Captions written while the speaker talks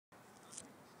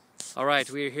All right,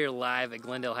 we are here live at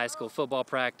Glendale High School football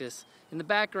practice. In the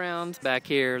background, back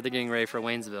here, they're getting ready for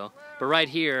Waynesville. But right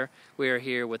here, we are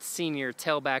here with senior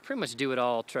tailback, pretty much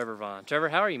do-it-all, Trevor Vaughn. Trevor,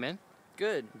 how are you, man?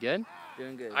 Good. Good?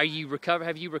 Doing good.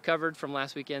 Have you recovered from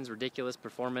last weekend's ridiculous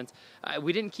performance?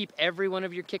 We didn't keep every one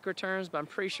of your kick returns, but I'm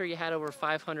pretty sure you had over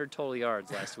 500 total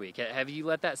yards last week. Have you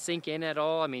let that sink in at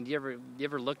all? I mean, do you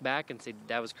ever look back and say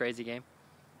that was a crazy game?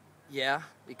 Yeah,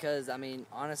 because, I mean,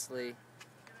 honestly,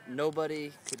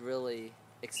 nobody could really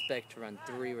expect to run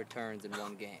 3 returns in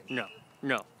one game.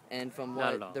 No. And from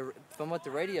Not what at all. from what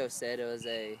the radio said, it was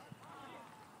a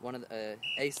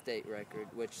state record,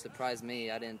 which surprised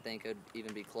me. I didn't think it would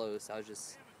even be close. I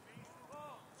was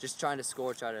just trying to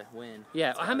score, try to win.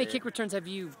 Yeah. How many kick returns have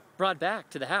you brought back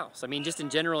to the house? I mean, just in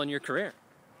general in your career.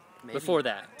 Maybe before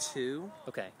that. 2.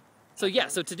 Okay. So yeah,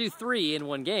 so to do 3 in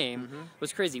one game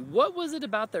was crazy. What was it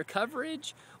about their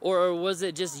coverage, or was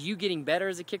it just you getting better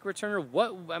as a kick returner?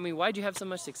 Why'd you have so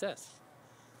much success?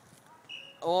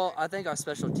 Well, I think our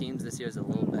special teams this year is a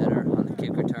little better on the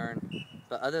kick return,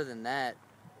 but other than that,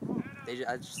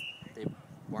 they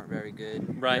weren't very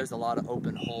good. Right. There's a lot of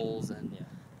open holes, and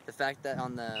the fact that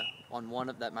on one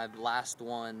of my last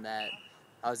one that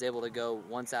I was able to go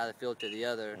one side of the field to the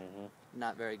other,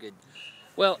 not very good.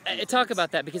 Well, talk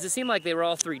about that, because it seemed like they were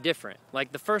all 3 different.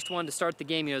 Like the first one to start the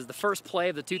game, it was the first play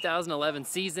of the 2011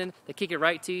 season. They kick it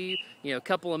right to you, a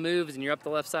couple of moves, and you're up the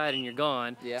left side and you're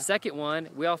gone. Yeah. Second one,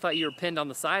 we all thought you were pinned on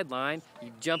the sideline. You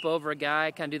jump over a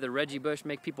guy, kind of do the Reggie Bush,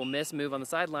 make people miss, move on the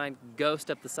sideline, ghost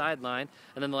up the sideline.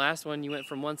 And then the last one, you went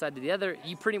from one side to the other.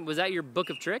 Was that your book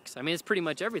of tricks? I mean, it's pretty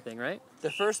much everything, right?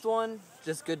 The first one,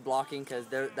 just good blocking, because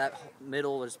that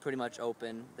middle was pretty much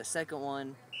open. The second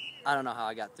one, I don't know how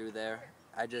I got through there.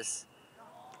 I just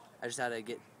had to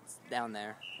get down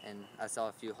there, and I saw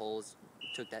a few holes,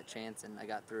 took that chance, and I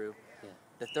got through. Yeah.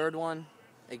 The third one,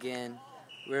 again,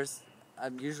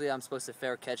 usually I'm supposed to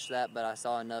fair catch that, but I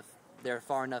saw enough. They're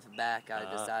far enough back.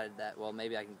 I decided that, well,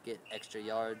 maybe I can get extra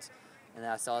yards, and then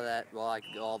I saw that, well, I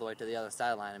could go all the way to the other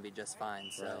sideline and be just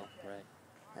fine. So, Right.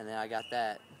 And then I got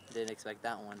that. Didn't expect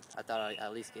that one. I thought I'd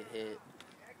at least get hit.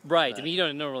 Right. But, I mean, you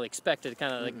don't normally expect it,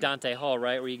 kind of like Dante Hall,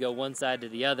 right, where you go one side to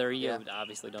the other. You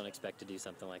obviously don't expect to do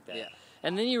something like that. Yeah.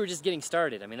 And then you were just getting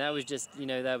started. I mean, that was just,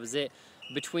 that was it.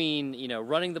 Between,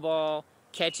 running the ball,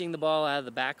 catching the ball out of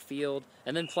the backfield,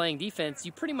 and then playing defense,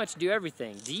 you pretty much do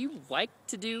everything. Do you like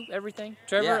to do everything,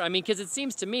 Trevor? Yeah. I mean, because it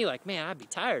seems to me like, man, I'd be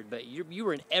tired, but you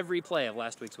were in every play of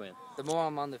last week's win. The more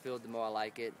I'm on the field, the more I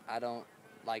like it. I don't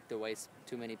like to waste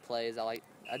too many plays. I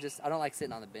don't like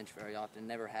sitting on the bench very often.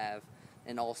 Never have.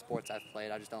 In all sports I've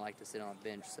played, I just don't like to sit on a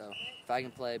bench. So if I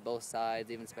can play both sides,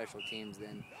 even special teams,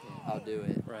 then I'll do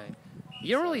it. Right.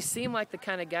 You don't really seem like the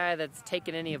kind of guy that's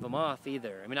taking any of them off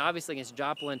either. I mean, obviously against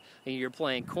Joplin, you're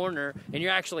playing corner, and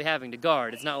you're actually having to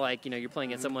guard. It's not like, you're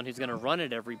playing against someone who's going to run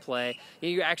it every play.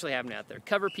 You're actually having to out there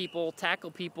cover people,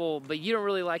 tackle people, but you don't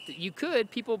really like to. You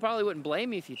could. People probably wouldn't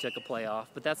blame you if you took a play off,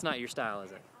 but that's not your style,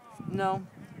 is it? No,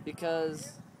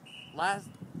 because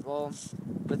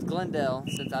with Glendale,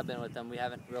 since I've been with them, we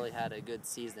haven't really had a good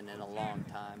season in a long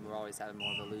time. We're always having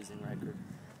more of a losing record.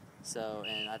 So,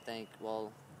 and I think,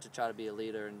 to try to be a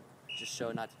leader and just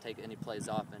show not to take any plays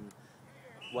off and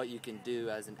what you can do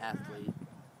as an athlete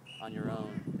on your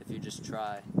own if you just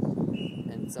try.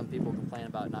 And some people complain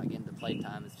about not getting the play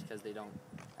time. It's because they don't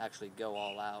actually go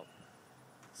all out.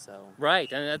 So.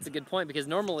 Right, and that's a good point, because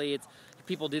normally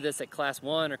people do this at Class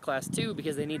 1 or Class 2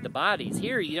 because they need the bodies.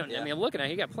 Here, you don't. I mean, I'm looking at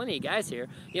you got plenty of guys here.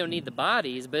 You don't need the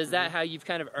bodies, but is that how you've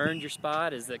kind of earned your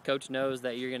spot? Is that coach knows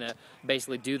that you're going to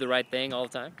basically do the right thing all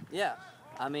the time? Yeah.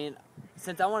 I mean,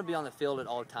 since I want to be on the field at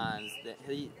all times,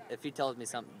 if he tells me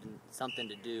something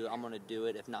to do, I'm going to do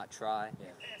it, if not try. Yeah.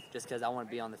 Just because I want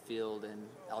to be on the field, and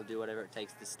I'll do whatever it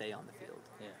takes to stay on the field.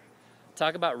 Yeah.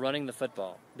 Talk about running the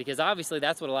football, because obviously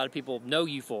that's what a lot of people know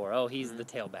you for. Oh, he's the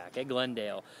tailback at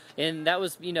Glendale. And that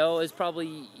was, is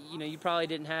probably, you probably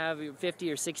didn't have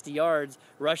 50 or 60 yards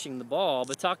rushing the ball.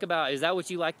 But talk about, is that what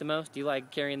you like the most? Do you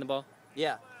like carrying the ball?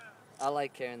 Yeah, I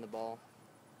like carrying the ball.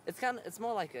 It's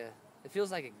more like it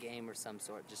feels like a game or some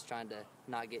sort, just trying to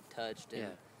not get touched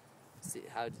and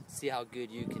see how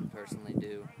good you can personally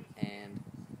do. And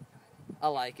I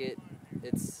like it.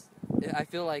 I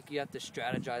feel like you have to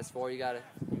strategize for it. You got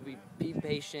to be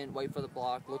patient, wait for the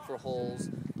block, look for holes.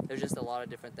 There's just a lot of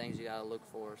different things you got to look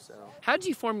for. So. How did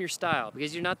you form your style?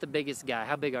 Because you're not the biggest guy.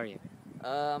 How big are you?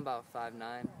 I'm about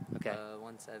 5'9". Okay.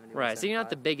 170. Right, so you're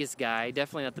not the biggest guy,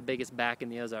 definitely not the biggest back in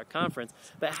the Ozark Conference.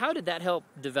 But how did that help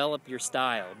develop your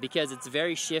style? Because it's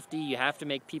very shifty, you have to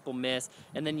make people miss,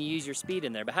 and then you use your speed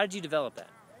in there. But how did you develop that?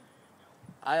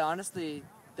 I honestly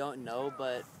don't know,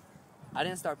 but I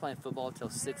didn't start playing football until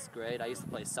 6th grade. I used to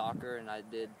play soccer, and I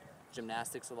did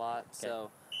gymnastics a lot. Okay.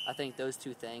 So I think those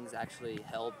two things actually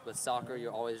help. With soccer,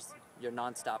 you're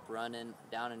nonstop running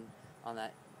down and on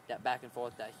that back and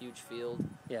forth, that huge field.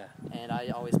 Yeah. And I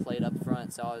always played up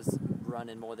front, so I was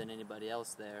running more than anybody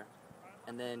else there.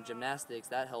 And then gymnastics,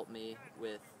 that helped me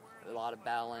with a lot of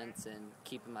balance and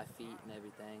keeping my feet and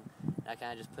everything. And I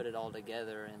kind of just put it all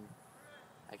together, and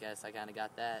I guess I kind of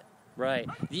got that. Right.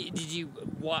 Did you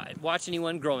watch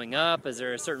anyone growing up? Is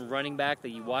there a certain running back that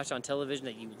you watched on television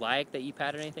that you like, that you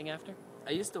patterned anything after?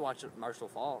 I used to watch Marshall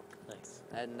Faulk. Nice.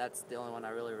 And that's the only one I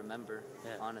really remember,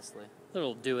 honestly.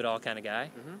 Little do-it-all kind of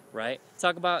guy, Mm-hmm. right?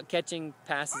 Talk about catching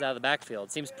passes out of the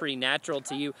backfield. Seems pretty natural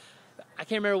to you. I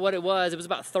can't remember what it was. It was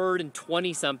about 3rd and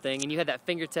 20-something, and you had that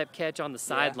fingertip catch on the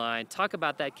sideline. Talk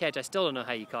about that catch. I still don't know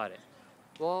how you caught it.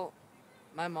 Well,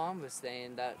 my mom was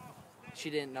saying that she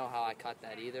didn't know how I caught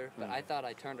that either, but I thought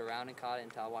I turned around and caught it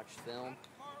until I watched film.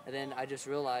 And then I just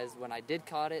realized when I did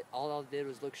caught it, all I did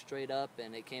was look straight up,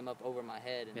 and it came up over my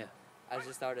head. And I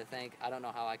just started to think, I don't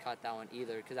know how I caught that one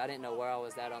either, because I didn't know where I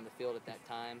was at on the field at that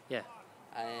time. Yeah.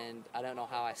 And I don't know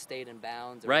how I stayed in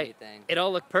bounds or Right. anything. It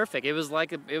all looked perfect. It was like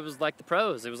the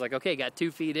pros. It was like, okay, got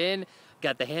 2 feet in,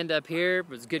 got the hand up here. It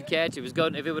was a good catch. It was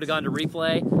good. If it would have gone to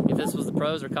replay, if this was the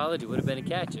pros or college, it would have been a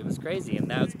catch. It was crazy, and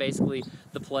that was basically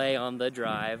the play on the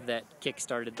drive that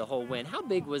kick-started the whole win. How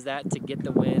big was that to get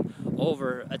the win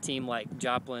over a team like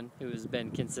Joplin, who has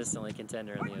been consistently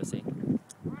contender in the OC?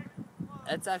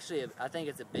 It's actually, I think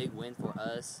it's a big win for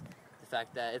us. The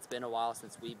fact that it's been a while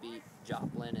since we beat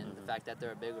Joplin, and the fact that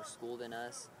they're a bigger school than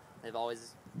us. They've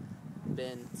always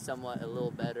been somewhat a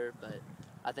little better, but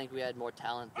I think we had more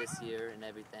talent this year and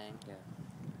everything.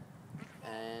 Yeah.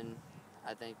 And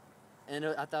I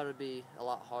thought it would be a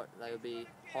lot hard. Like, it would be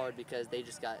hard because they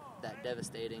just got that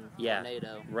devastating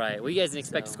tornado. Right. Well, you guys didn't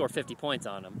expect to score 50 points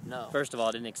on them. No. First of all,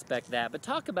 I didn't expect that. But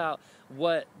talk about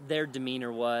what their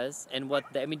demeanor was and what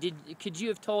could you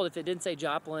have told if it didn't say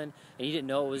Joplin and you didn't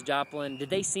know it was Joplin? Did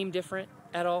they seem different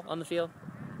at all on the field?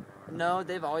 No,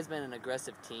 they've always been an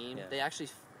aggressive team. Yeah. They actually,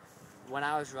 when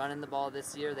I was running the ball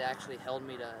this year, they actually held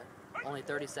me to only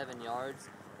 37 yards,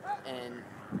 and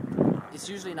it's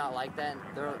usually not like that.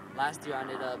 Last year I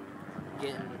ended up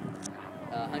getting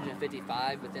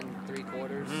 155 within 3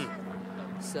 quarters.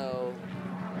 So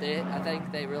I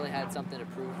think they really had something to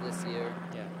prove this year,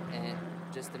 and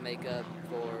just to make up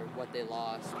for what they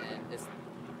lost, and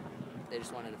they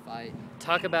just wanted to fight.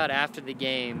 Talk about after the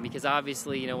game, because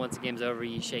obviously, once the game's over,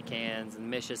 you shake hands,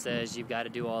 and Misha says you've got to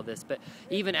do all this. But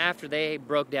even after they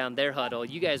broke down their huddle,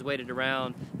 you guys waited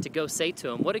around to go say to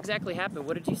them. What exactly happened?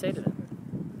 What did you say to them?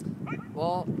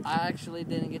 Well, I actually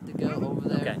didn't get to go over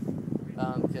there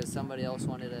because somebody else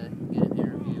wanted to get an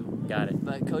interview. Got it.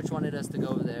 But Coach wanted us to go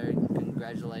over there and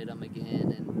congratulate them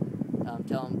again and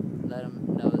let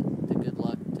them know the good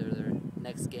luck to their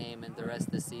next game and the rest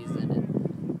of the season,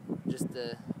 and just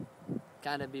to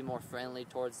kind of be more friendly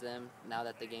towards them now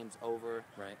that the game's over.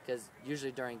 Right. Because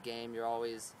usually during game, you're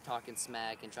always talking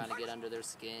smack and trying to get under their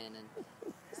skin,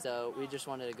 and so we just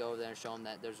wanted to go over there and show them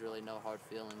that there's really no hard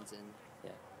feelings and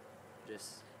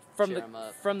just cheer them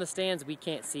up. From the stands, we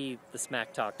can't see the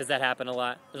smack talk. Does that happen a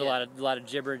lot? There's a lot of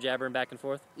jabbering back and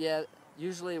forth. Yeah,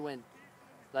 usually when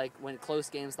close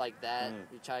games like that,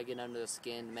 you try to get under their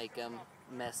skin, make them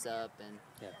mess up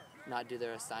and not do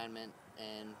their assignment,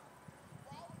 and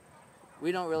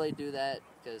we don't really do that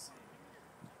because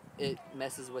it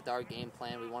messes with our game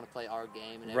plan. We want to play our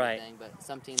game and everything, but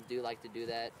some teams do like to do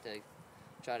that to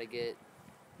try to get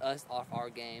us off our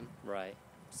game. Right.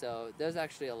 So there's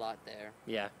actually a lot there.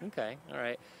 Yeah, okay, all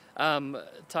right.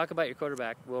 Talk about your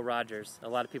quarterback, Will Rogers. A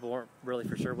lot of people weren't really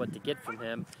for sure what to get from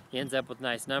him. He ends up with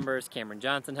nice numbers. Cameron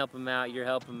Johnson helped him out. You're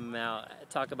helping him out.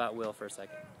 Talk about Will for a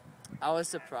second. I was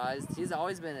surprised. He's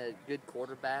always been a good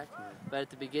quarterback, but at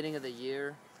the beginning of the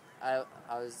year, I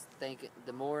was thinking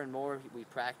the more and more we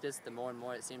practiced, the more and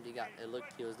more it seemed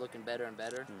he was looking better and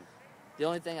better. The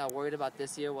only thing I worried about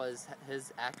this year was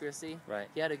his accuracy. Right.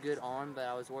 He had a good arm, but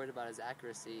I was worried about his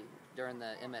accuracy during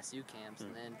the MSU camps.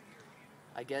 And then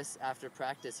I guess after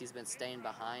practice, he's been staying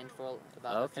behind for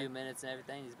about a few minutes and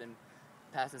everything. He's been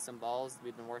passing some balls.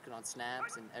 We've been working on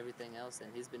snaps and everything else, and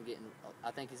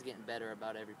I think he's getting better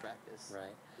about every practice.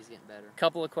 Right. He's getting better.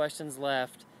 Couple of questions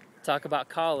left. Talk about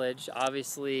college.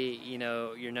 Obviously,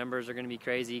 your numbers are going to be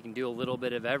crazy. You can do a little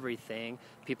bit of everything.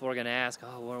 People are going to ask,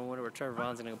 I wonder where Trevor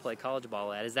Vaughn's going to play college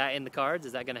ball at. Is that in the cards?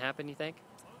 Is that going to happen, you think?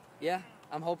 Yeah,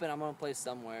 I'm hoping I'm going to play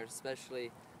somewhere,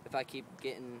 especially if I keep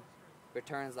getting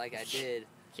returns like I did.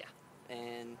 Yeah.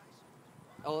 And,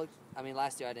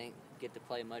 last year I didn't get to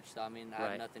play much, so I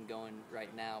have nothing going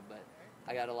right now. But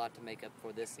I got a lot to make up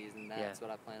for this season. That's what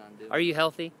I plan on doing. Are you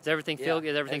healthy? Does everything feel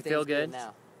good? Does everything feel good?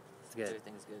 Now. It's good.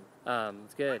 Everything's good.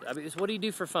 It's good. I mean, so what do you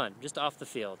do for fun? Just off the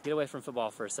field. Get away from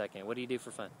football for a second. What do you do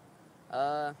for fun?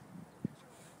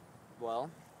 Well,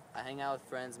 I hang out with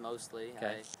friends mostly.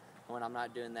 Okay. When I'm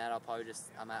not doing that,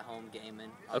 I'm at home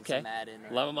gaming on Okay. some Madden.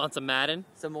 Love them on some Madden?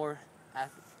 Some more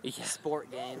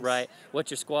sport games. Right.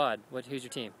 What's your squad? Who's your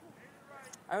team?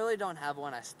 I really don't have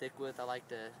one I stick with. I like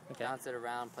to Okay. bounce it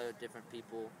around, play with different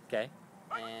people. Okay.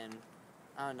 And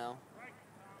I don't know.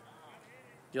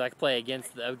 Do you like to play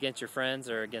against your friends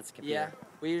or against the computer? Yeah,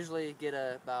 we usually get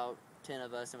about 10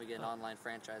 of us, and we get an online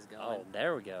franchise going. Oh,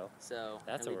 there we go. So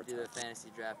That's and what we we're do a fantasy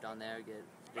draft on there.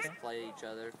 Just play each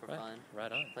other for fun. Right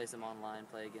on. Play some online,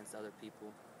 play against other people.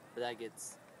 But that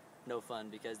gets no fun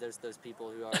because there's those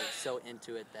people who are so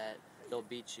into it that they'll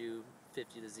beat you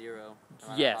 50-0, no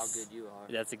matter how good you are.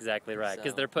 That's exactly right,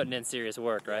 because So, they're putting in serious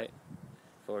work, right?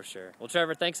 For sure. Well,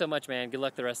 Trevor, thanks so much, man. Good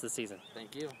luck the rest of the season.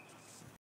 Thank you.